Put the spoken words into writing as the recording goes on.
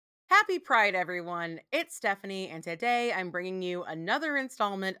Happy Pride, everyone! It's Stephanie, and today I'm bringing you another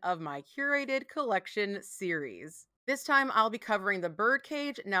installment of my curated collection series. This time I'll be covering the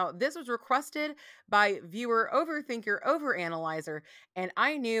Birdcage. Now, this was requested by viewer Overthinker Overanalyzer, and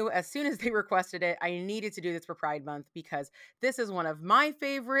I knew as soon as they requested it, I needed to do this for Pride Month because this is one of my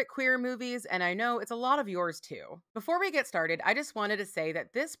favorite queer movies, and I know it's a lot of yours too. Before we get started, I just wanted to say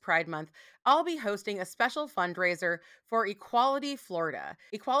that this Pride Month, I'll be hosting a special fundraiser for Equality Florida.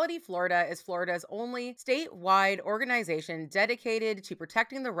 Equality Florida is Florida's only statewide organization dedicated to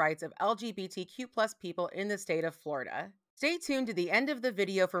protecting the rights of LGBTQ+ people in the state of Florida. Stay tuned to the end of the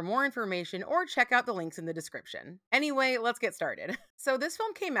video for more information or check out the links in the description. Anyway, let's get started. So this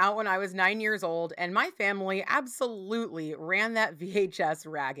film came out when I was 9 years old, and my family absolutely ran that VHS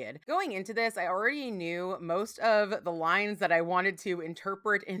ragged. Going into this, I already knew most of the lines that I wanted to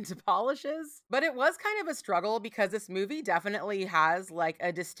interpret into polishes, but it was kind of a struggle because this movie definitely has like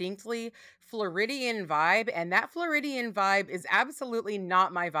a distinctly Floridian vibe, and that Floridian vibe is absolutely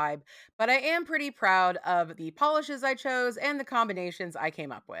not my vibe, but I am pretty proud of the polishes I chose and the combinations I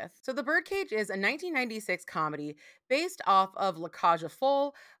came up with. So The Birdcage is a 1996 comedy based off of La Cage aux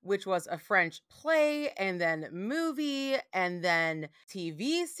Folles, which was a French play and then movie and then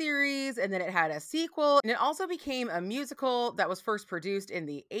TV series, and then it had a sequel, and it also became a musical that was first produced in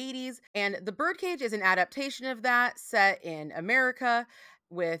the 80s. And The Birdcage is an adaptation of that set in America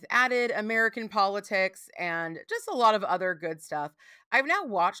with added American politics and just a lot of other good stuff. I've now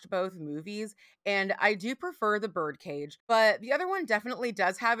watched both movies and I do prefer The Birdcage, but the other one definitely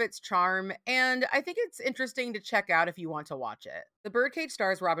does have its charm, and I think it's interesting to check out if you want to watch it. The Birdcage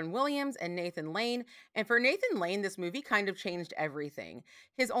stars Robin Williams and Nathan Lane, and for Nathan Lane, this movie kind of changed everything.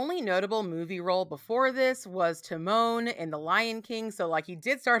 His only notable movie role before this was Timon in The Lion King, so like he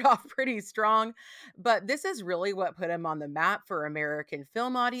did start off pretty strong, but this is really what put him on the map for American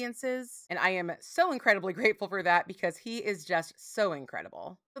film audiences, and I am so incredibly grateful for that because he is just so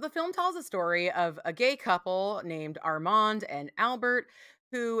incredible. So the film tells a story of a gay couple named Armand and Albert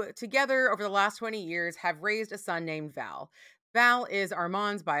who together over the last 20 years have raised a son named Val. Val is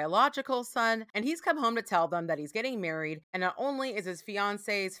Armand's biological son, and he's come home to tell them that he's getting married, and not only is his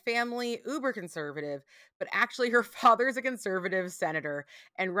fiance's family uber conservative, but actually her father's a conservative senator,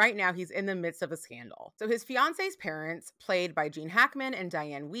 and right now he's in the midst of a scandal. So his fiance's parents, played by Gene Hackman and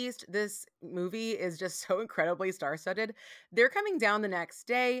Diane Wiest, this movie is just so incredibly star-studded. They're coming down the next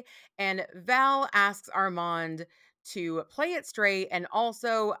day, and Val asks Armand to play it straight and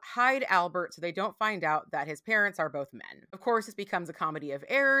also hide Albert so they don't find out that his parents are both men. Of course, this becomes a comedy of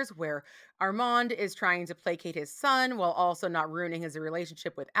errors where Armand is trying to placate his son while also not ruining his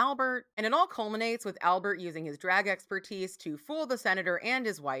relationship with Albert, and it all culminates with Albert using his drag expertise to fool the senator and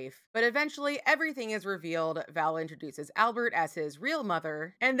his wife. But eventually, everything is revealed. Val introduces Albert as his real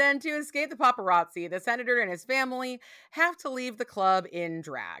mother, and then to escape the paparazzi, the senator and his family have to leave the club in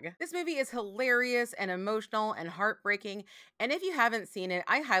drag. This movie is hilarious and emotional and heartbreaking, and if you haven't seen it,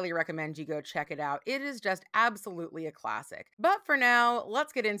 I highly recommend you go check it out. It is just absolutely a classic. But for now,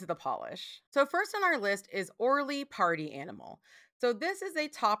 let's get into the polish. So first on our list is Orly Party Animal. So this is a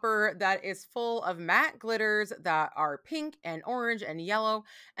topper that is full of matte glitters that are pink and orange and yellow,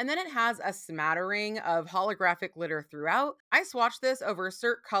 and then it has a smattering of holographic glitter throughout. I swatched this over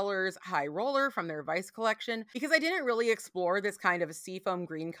Cert Colors High Roller from their Vice collection because I didn't really explore this kind of seafoam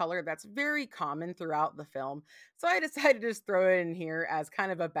green color that's very common throughout the film, so I decided to just throw it in here as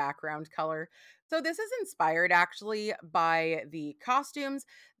kind of a background color. So this is inspired actually by the costumes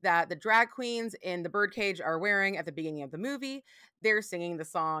that the drag queens in the Birdcage are wearing at the beginning of the movie. They're singing the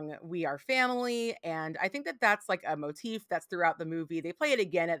song We Are Family, and I think that that's like a motif that's throughout the movie. They play it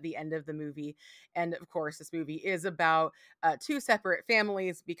again at the end of the movie, and of course this movie is about two separate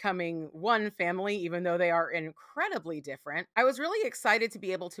families becoming one family, even though they are incredibly different. I was really excited to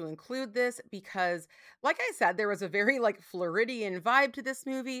be able to include this because, like I said, there was a very like Floridian vibe to this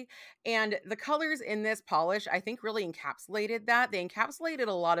movie, and the colors in this polish I think really encapsulated that. They encapsulated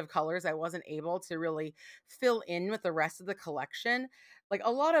a lot of colors I wasn't able to really fill in with the rest of the collection. Like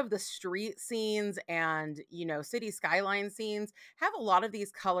a lot of the street scenes and, city skyline scenes have a lot of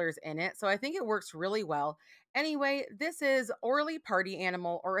these colors in it. So I think it works really well. Anyway, this is Orly Party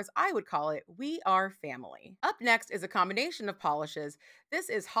Animal, or as I would call it, We Are Family. Up next is a combination of polishes. This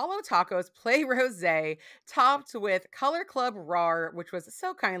is Hollow Taco's Play Rosé, topped with Color Club RAR, which was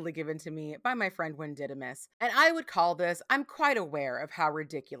so kindly given to me by my friend Wendidamus. And I would call this, I'm quite aware of how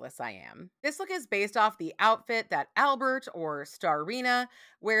ridiculous I am. This look is based off the outfit that Albert, or Starina, Viana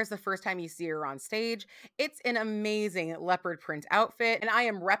wears the first time you see her on stage. It's an amazing leopard print outfit, and I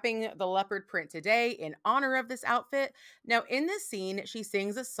am repping the leopard print today in honor of this outfit. Now, in this scene, she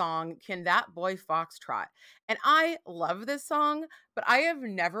sings a song, Can That Boy Foxtrot? And I love this song, but I have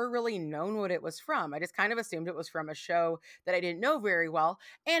never really known what it was from. I just kind of assumed it was from a show that I didn't know very well.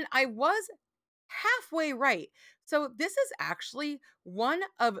 And I was halfway right. So this is actually one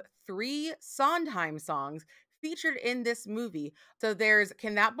of 3 Sondheim songs featured in this movie. So there's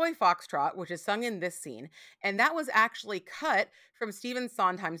Can That Boy Foxtrot, which is sung in this scene, and that was actually cut from Stephen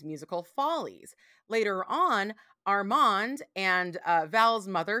Sondheim's musical Follies. Later on, Armand and Val's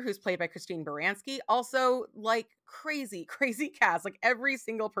mother, who's played by Christine Baranski, also like crazy, crazy cast. Like every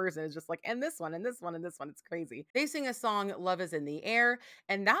single person is just like, and this one, and this one, and this one. It's crazy. They sing a song, Love is in the Air,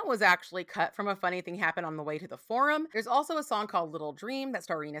 and that was actually cut from A Funny Thing Happened on the Way to the Forum. There's also a song called Little Dream that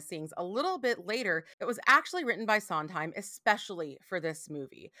Starina sings a little bit later that was actually written by Sondheim, especially for this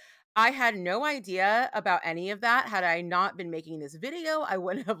movie. I had no idea about any of that. Had I not been making this video, I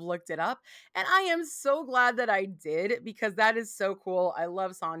wouldn't have looked it up. And I am so glad that I did because that is so cool. I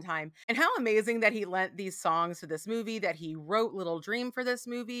love Sondheim. And how amazing that he lent these songs to this movie, that he wrote Little Dream for this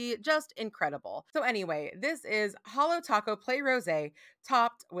movie. Just incredible. So anyway, this is Hollow Taco Play Rosé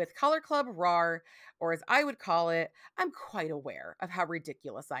topped with Color Club RAR, or as I would call it, I'm quite aware of how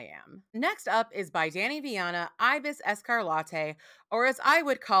ridiculous I am. Next up is by Danny Viana, Ibis Escarlate, or as I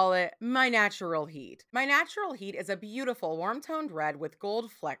would call it, My Natural Heat. My Natural Heat is a beautiful warm-toned red with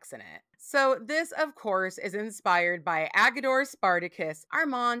gold flecks in it. So this, of course, is inspired by Agador Spartacus,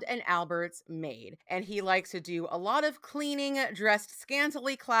 Armand and Albert's maid. And he likes to do a lot of cleaning, dressed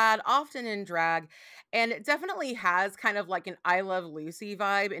scantily clad, often in drag, and it definitely has kind of like an I Love Lucy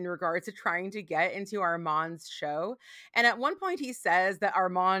vibe in regards to trying to get into Armand's show. And at one point he says that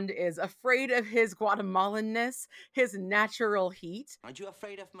Armand is afraid of his Guatemalanness, his natural heat. Aren't you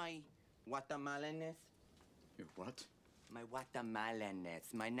afraid of my Guatemalanness? Your what? My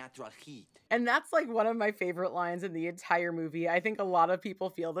Guatemalanness, my natural heat. And that's like one of my favorite lines in the entire movie. I think a lot of people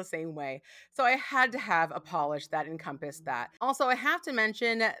feel the same way. So I had to have a polish that encompassed that. Also, I have to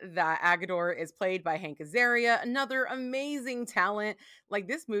mention that Agador is played by Hank Azaria, another amazing talent. Like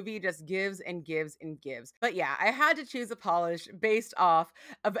this movie just gives and gives and gives. But yeah, I had to choose a polish based off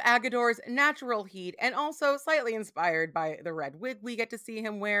of Agador's natural heat and also slightly inspired by the red wig we get to see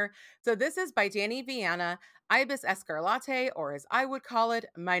him wear. So this is by Danny Viana, Ibis Escarlate, or as I would call it,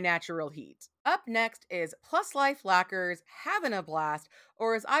 My Natural Heat. Up next is Plus Life Lacquer's Having a Blast,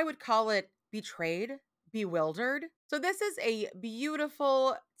 or as I would call it, Betrayed, Bewildered. So this is a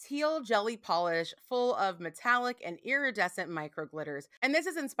beautiful teal jelly polish full of metallic and iridescent micro glitters. And this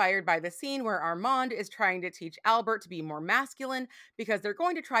is inspired by the scene where Armand is trying to teach Albert to be more masculine because they're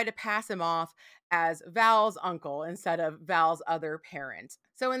going to try to pass him off as Val's uncle instead of Val's other parent.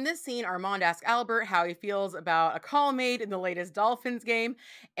 So in this scene, Armand asks Albert how he feels about a call made in the latest Dolphins game,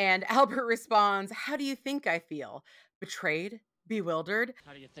 and Albert responds, "How do you think I feel? Betrayed? Bewildered?"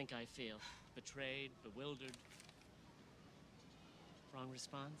 How do you think I feel? Betrayed, bewildered? Wrong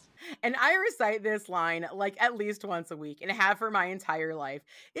response? And I recite this line like at least once a week and have for my entire life.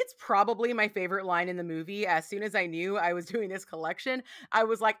 It's probably my favorite line in the movie. As soon as I knew I was doing this collection, I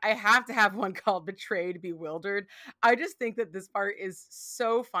was like, I have to have one called Betrayed, Bewildered. I just think that this part is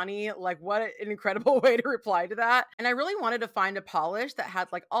so funny. Like, what an incredible way to reply to that. And I really wanted to find a polish that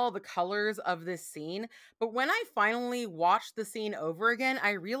had like all the colors of this scene. But when I finally watched the scene over again,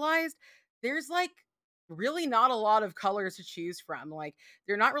 I realized there's like really not a lot of colors to choose from. Like,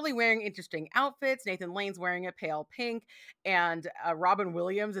 they're not really wearing interesting outfits. Nathan Lane's wearing a pale pink, and Robin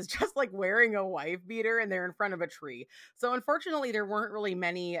Williams is just like wearing a wife beater, and they're in front of a tree. So unfortunately, there weren't really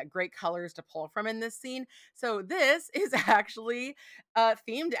many great colors to pull from in this scene. So this is actually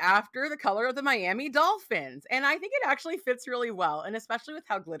themed after the color of the Miami Dolphins. And I think it actually fits really well. And especially with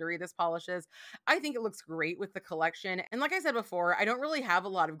how glittery this polish is, I think it looks great with the collection. And like I said before, I don't really have a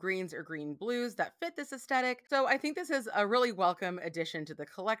lot of greens or green blues that fit this aesthetic. So I think this is a really welcome addition to the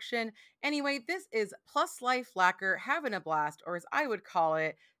collection. Anyway, this is Plus Life Lacquer Having a Blast, or as I would call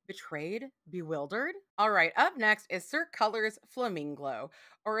it, Betrayed, Bewildered. All right, up next is Cirque Colors Flamingo,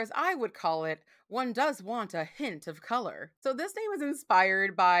 or as I would call it, One Does Want a Hint of Color. So this name is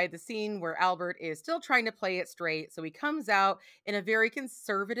inspired by the scene where Albert is still trying to play it straight, so he comes out in a very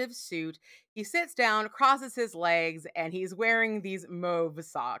conservative suit. He sits down, crosses his legs, and he's wearing these mauve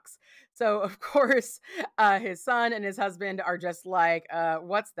socks. So, of course, his son and his husband are just like,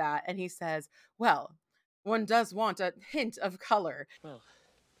 what's that? And he says, well, one does want a hint of color. Well,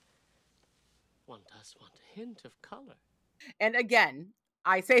 one does want a hint of color. And again,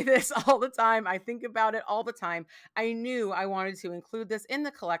 I say this all the time. I think about it all the time. I knew I wanted to include this in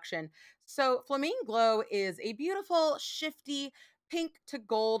the collection. So, Flaming Glow is a beautiful, shifty, pink to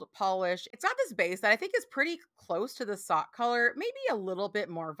gold polish. It's got this base that I think is pretty close to the sock color, maybe a little bit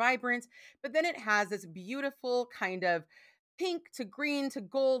more vibrant, but then it has this beautiful kind of pink to green to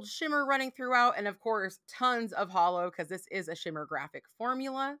gold shimmer running throughout, and of course, tons of hollow because this is a shimmer graphic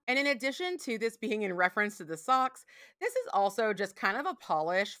formula. And in addition to this being in reference to the socks, this is also just kind of a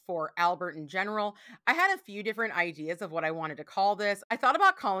polish for Albert in general. I had a few different ideas of what I wanted to call this. I thought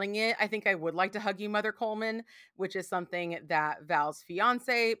about calling it I Think I Would Like to Hug You, Mother Coleman, which is something that Val's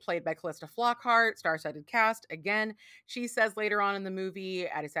fiance, played by Callista Flockhart, star-studded cast, again, she says later on in the movie.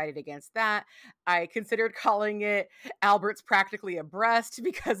 I decided against that. I considered calling it Albert's Practically a Breast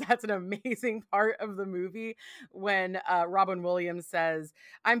because that's an amazing part of the movie when Robin Williams says,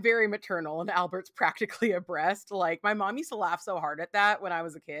 I'm very maternal and Albert's practically a breast. Like, my mom used to laugh so hard at that when I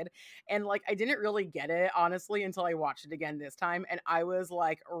was a kid. And like, I didn't really get it, honestly, until I watched it again this time. And I was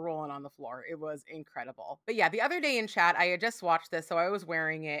like rolling on the floor. It was incredible. But yeah, the other day in chat, I had just watched this, so I was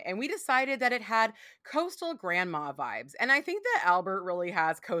wearing it. And we decided that it had coastal grandma vibes. And I think that Albert really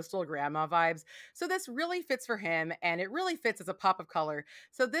has coastal grandma vibes. So this really fits for him, and it really fits as a pop of color.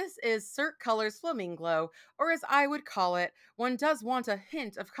 So this is Cirque Colors Flaming Glow, or as I would call it, one does want a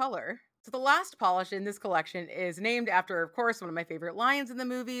hint of color. So the last polish in this collection is named after, of course, one of my favorite lions in the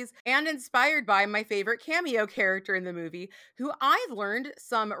movies and inspired by my favorite cameo character in the movie, who I've learned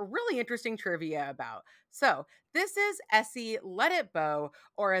some really interesting trivia about. So this is Essie Let It Bow,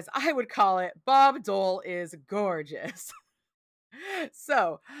 or as I would call it, Bob Dole is gorgeous.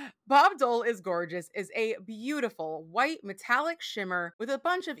 So, Bob Dole is Gorgeous is a beautiful white metallic shimmer with a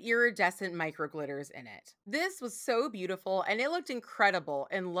bunch of iridescent micro glitters in it. This was so beautiful and it looked incredible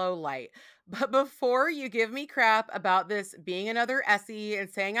in low light. But before you give me crap about this being another Essie and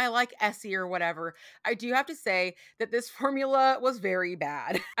saying I like Essie or whatever, I do have to say that this formula was very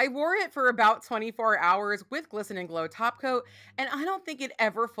bad. I wore it for about 24 hours with Glisten and Glow top coat, and I don't think it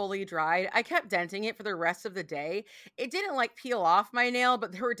ever fully dried. I kept denting it for the rest of the day. It didn't like peel off my nail,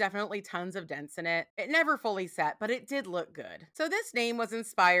 but there were definitely tons of dents in it. It never fully set, but it did look good. So this name was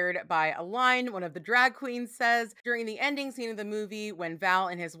inspired by a line one of the drag queens says during the ending scene of the movie when Val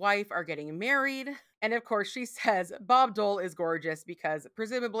and his wife are getting married. And of course, she says Bob Dole is gorgeous because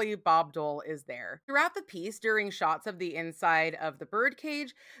presumably Bob Dole is there. Throughout the piece, during shots of the inside of the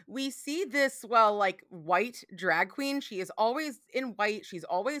birdcage, we see this, well, like white drag queen. She is always in white. She's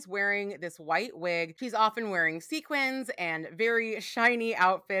always wearing this white wig. She's often wearing sequins and very shiny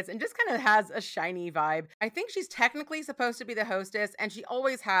outfits and just kind of has a shiny vibe. I think she's technically supposed to be the hostess, and she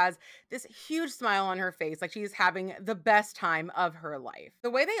always has this huge smile on her face, like she's having the best time of her life. The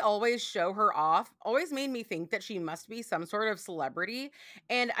way they always show her off always made me think that she must be some sort of celebrity.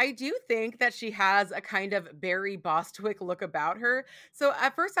 And I do think that she has a kind of Barry Bostwick look about her. So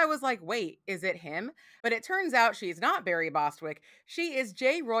at first I was like, wait, is it him? But it turns out she's not Barry Bostwick. She is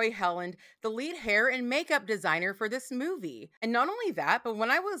J. Roy Helland, the lead hair and makeup designer for this movie. And not only that, but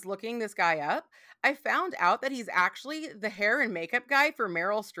when I was looking this guy up, I found out that he's actually the hair and makeup guy for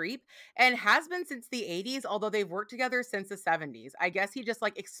Meryl Streep and has been since the 80s, although they've worked together since the 70s. I guess he just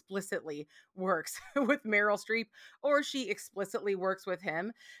like explicitly works with Meryl Streep, or she explicitly works with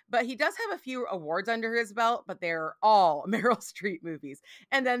him. But he does have a few awards under his belt, but they're all Meryl Streep movies.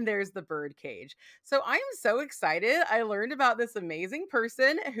 And then there's the Birdcage. So I'm so excited. I learned about this amazing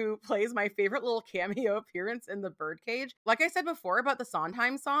person who plays my favorite little cameo appearance in the Birdcage. Like I said before about the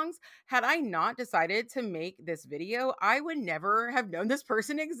Sondheim songs, had I not decided to make this video, I would never have known this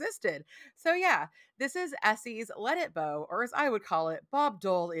person existed. So yeah, this is Essie's Let It Bow, or as I would call it, Bob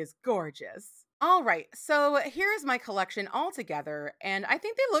Dole is Gorgeous. All right, so here's my collection all together, and I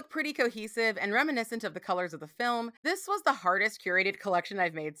think they look pretty cohesive and reminiscent of the colors of the film. This was the hardest curated collection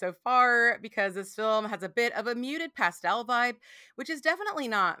I've made so far because this film has a bit of a muted pastel vibe, which is definitely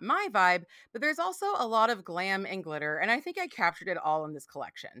not my vibe, but there's also a lot of glam and glitter, and I think I captured it all in this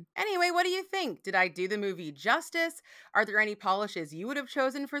collection. Anyway, what do you think? Did I do the movie justice? Are there any polishes you would have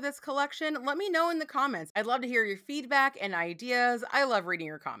chosen for this collection? Let me know in the comments. I'd love to hear your feedback and ideas. I love reading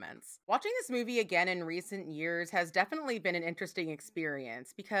your comments. Watching this movie again in recent years has definitely been an interesting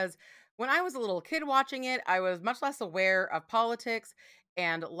experience because when I was a little kid watching it, I was much less aware of politics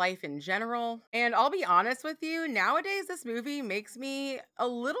and life in general. And I'll be honest with you, nowadays this movie makes me a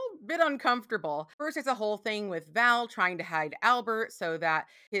little bit uncomfortable. First, it's a whole thing with Val trying to hide Albert so that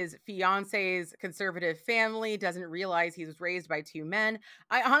his fiance's conservative family doesn't realize he was raised by two men.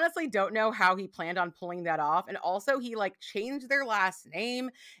 I honestly don't know how he planned on pulling that off. And also he like changed their last name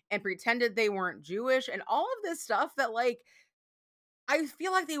and pretended they weren't Jewish and all of this stuff that like I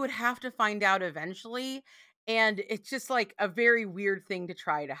feel like they would have to find out eventually, and it's just like a very weird thing to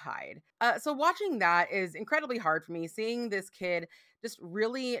try to hide. So watching that is incredibly hard for me, seeing this kid just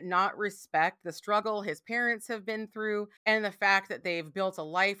really not respect the struggle his parents have been through and the fact that they've built a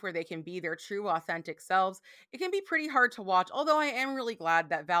life where they can be their true authentic selves. It can be pretty hard to watch, although I am really glad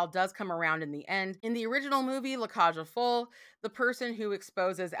that Val does come around in the end. In the original movie, La Cage aux Folles, the person who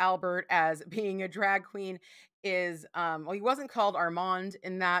exposes Albert as being a drag queen is well, he wasn't called Armand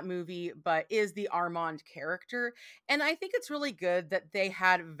in that movie, but is the Armand character. And I think it's really good that they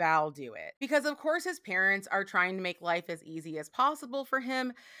had Val do it because of course his parents are trying to make life as easy as possible for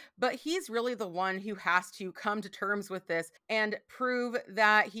him, but he's really the one who has to come to terms with this and prove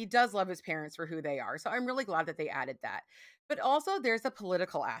that he does love his parents for who they are. So I'm really glad that they added that. But also there's the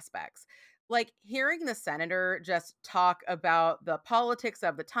political aspects, like hearing the senator just talk about the politics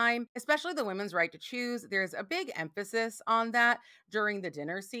of the time, especially the women's right to choose. There's a big emphasis on that during the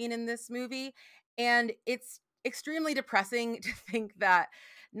dinner scene in this movie. And it's extremely depressing to think that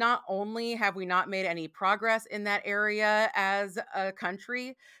not only have we not made any progress in that area as a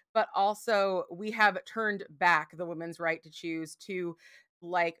country, but also we have turned back the women's right to choose to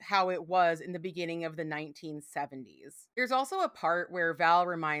like how it was in the beginning of the 1970s. There's also a part where Val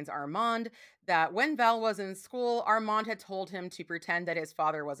reminds Armand that when Val was in school, Armand had told him to pretend that his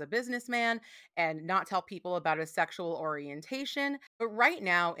father was a businessman and not tell people about his sexual orientation. But right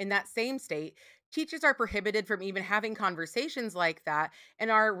now, in that same state, teachers are prohibited from even having conversations like that and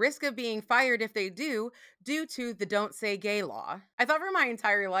are at risk of being fired if they do, due to the Don't Say Gay law. I thought for my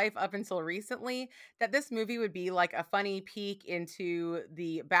entire life up until recently that this movie would be like a funny peek into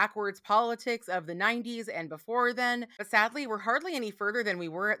the backwards politics of the 90s and before then, but sadly, we're hardly any further than we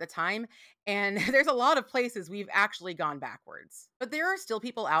were at the time, and there's a lot of places we've actually gone backwards. But there are still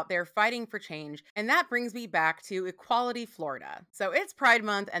people out there fighting for change, and that brings me back to Equality Florida. So it's Pride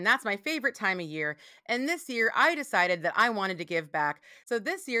Month, and that's my favorite time of year, and this year I decided that I wanted to give back. So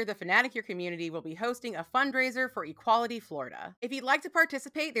this year, the Fanaticure community will be hosting a fundraiser for Equality Florida. If you'd like to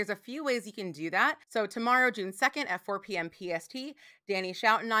participate, there's a few ways you can do that. So tomorrow, June 2nd at 4 p.m. PST, Danny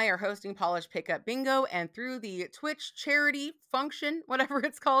Shout and I are hosting Polish Pickup Bingo, and through the Twitch charity function, whatever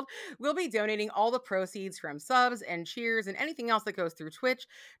it's called, we'll be donating all the proceeds from subs and cheers and anything else that goes through Twitch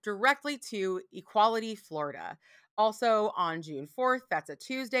directly to Equality Florida. Also on June 4th, that's a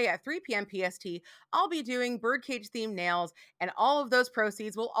Tuesday at 3 p.m. PST, I'll be doing Birdcage themed nails, and all of those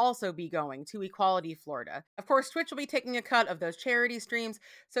proceeds will also be going to Equality Florida. Of course, Twitch will be taking a cut of those charity streams,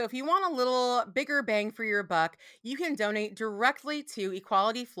 so if you want a little bigger bang for your buck, you can donate directly to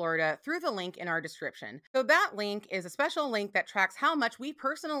Equality Florida through the link in our description. So that link is a special link that tracks how much we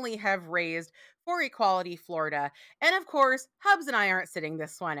personally have raised for Equality Florida. And of course, Hubs and I aren't sitting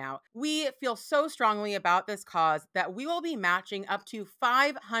this one out. We feel so strongly about this cause that we will be matching up to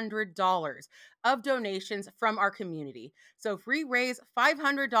 $500 of donations from our community. So if we raise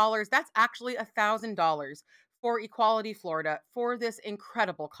 $500, that's actually $1,000 for Equality Florida for this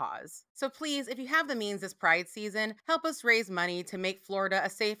incredible cause. So please, if you have the means this Pride season, help us raise money to make Florida a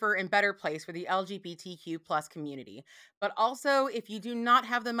safer and better place for the LGBTQ plus community. But also, if you do not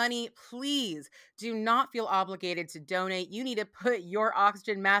have the money, please do not feel obligated to donate. You need to put your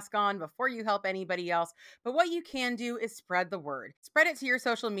oxygen mask on before you help anybody else. But what you can do is spread the word. Spread it to your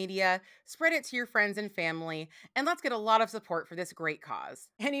social media, spread it to your friends and family, and let's get a lot of support for this great cause.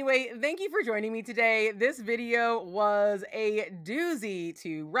 Anyway, thank you for joining me today. This video was a doozy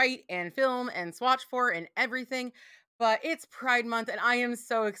to write and film and swatch for and everything. But it's Pride Month, and I am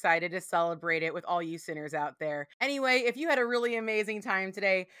so excited to celebrate it with all you sinners out there. Anyway, if you had a really amazing time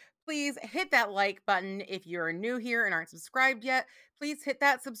today, please hit that like button. If you're new here and aren't subscribed yet, please hit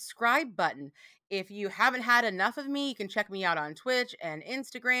that subscribe button. If you haven't had enough of me, you can check me out on Twitch and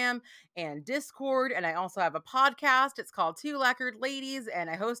Instagram and Discord. And I also have a podcast. It's called Two Lacquered Ladies, and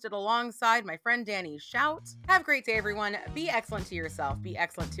I host it alongside my friend Danny Shout. Have a great day, everyone. Be excellent to yourself. Be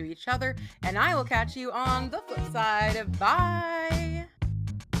excellent to each other. And I will catch you on the flip side. Bye.